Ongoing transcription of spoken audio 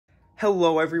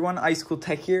Hello everyone, IceCool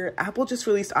Tech here. Apple just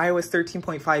released iOS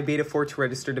 13.5 Beta 4 to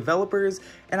registered developers,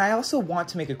 and I also want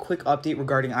to make a quick update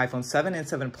regarding iPhone 7 and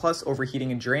 7 Plus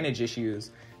overheating and drainage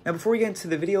issues. Now before we get into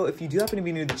the video, if you do happen to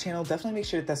be new to the channel, definitely make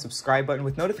sure to hit that subscribe button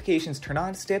with notifications turned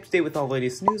on to stay up to date with all the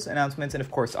latest news, announcements, and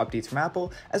of course updates from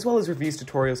Apple, as well as reviews,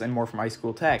 tutorials, and more from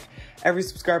iCool Tech. Every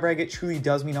subscriber I get truly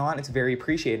does mean a lot and it's very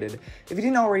appreciated. If you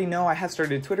didn't already know, I have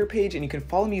started a Twitter page and you can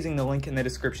follow me using the link in the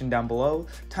description down below.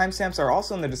 Timestamps are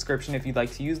also in the description if you'd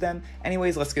like to use them.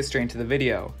 Anyways, let's get straight into the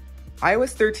video.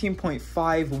 iOS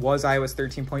 13.5 was iOS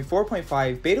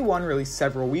 13.4.5. Beta 1 released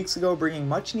several weeks ago, bringing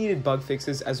much needed bug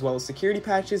fixes as well as security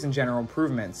patches and general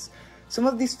improvements. Some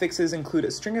of these fixes include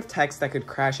a string of text that could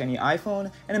crash any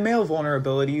iPhone, and a mail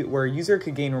vulnerability where a user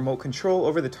could gain remote control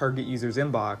over the target user's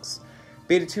inbox.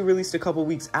 Beta 2 released a couple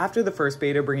weeks after the first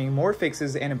beta, bringing more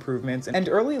fixes and improvements, and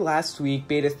early last week,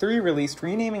 Beta 3 released,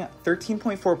 renaming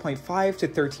 13.4.5 to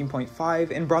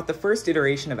 13.5, and brought the first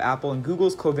iteration of Apple and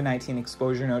Google's COVID-19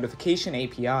 exposure notification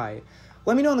API.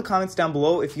 Let me know in the comments down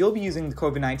below if you'll be using the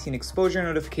COVID-19 exposure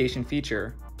notification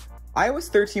feature. iOS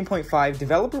 13.5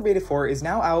 Developer Beta 4 is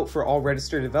now out for all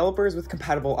registered developers with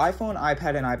compatible iPhone,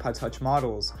 iPad, and iPod Touch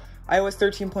models. iOS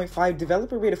 13.5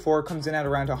 Developer Beta 4 comes in at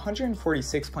around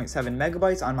 146.7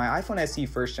 megabytes on my iPhone SE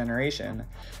first generation.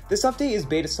 This update is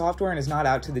beta software and is not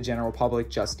out to the general public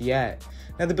just yet.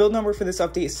 Now the build number for this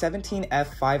update is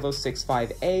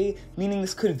 17F5065A, meaning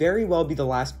this could very well be the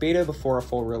last beta before a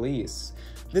full release.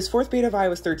 This fourth beta of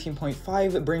iOS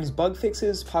 13.5 brings bug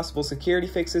fixes, possible security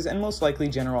fixes, and most likely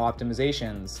general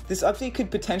optimizations. This update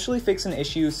could potentially fix an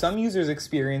issue some users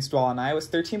experienced while on iOS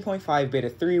 13.5 Beta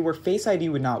 3 where Face ID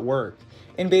would not work.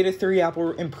 In Beta 3,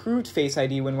 Apple improved Face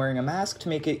ID when wearing a mask to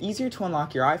make it easier to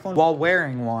unlock your iPhone while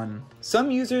wearing one.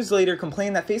 Some users later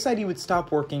complained that Face ID would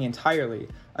stop working entirely.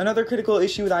 Another critical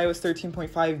issue with iOS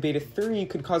 13.5 Beta 3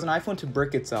 could cause an iPhone to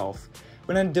brick itself.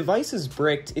 When a device is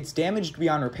bricked, it's damaged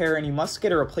beyond repair and you must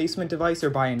get a replacement device or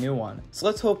buy a new one. So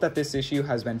let's hope that this issue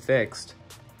has been fixed.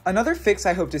 Another fix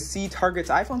I hope to see targets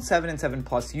iPhone 7 and 7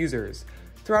 Plus users.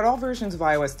 Throughout all versions of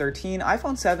iOS 13,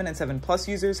 iPhone 7 and 7 Plus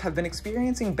users have been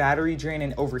experiencing battery drain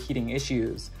and overheating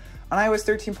issues. On iOS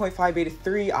 13.5 Beta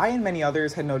 3, I and many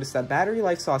others had noticed that battery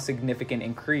life saw a significant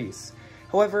increase.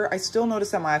 However, I still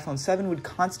noticed that my iPhone 7 would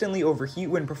constantly overheat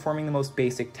when performing the most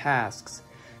basic tasks.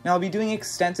 Now I'll be doing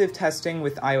extensive testing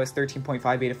with iOS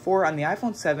 13.5 Beta 4 on the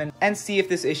iPhone 7 and see if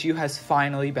this issue has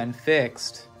finally been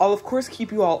fixed. I'll of course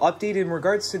keep you all updated in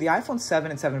regards to the iPhone 7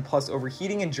 and 7 Plus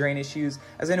overheating and drain issues,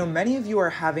 as I know many of you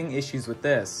are having issues with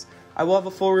this. I will have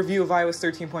a full review of iOS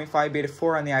 13.5 Beta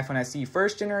 4 on the iPhone SE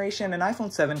first generation and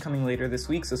iPhone 7 coming later this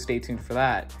week, so stay tuned for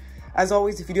that. As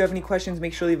always, if you do have any questions,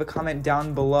 make sure to leave a comment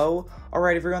down below.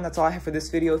 Alright everyone, that's all I have for this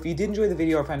video. If you did enjoy the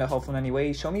video or find it helpful in any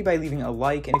way, show me by leaving a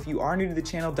like, and if you are new to the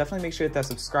channel, definitely make sure to hit that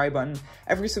subscribe button.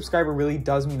 Every subscriber really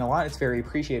does mean a lot, it's very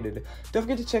appreciated. Don't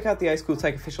forget to check out the iCool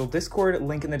Tech official Discord,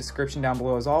 link in the description down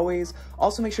below as always.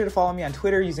 Also make sure to follow me on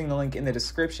Twitter using the link in the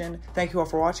description. Thank you all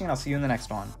for watching, and I'll see you in the next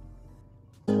one.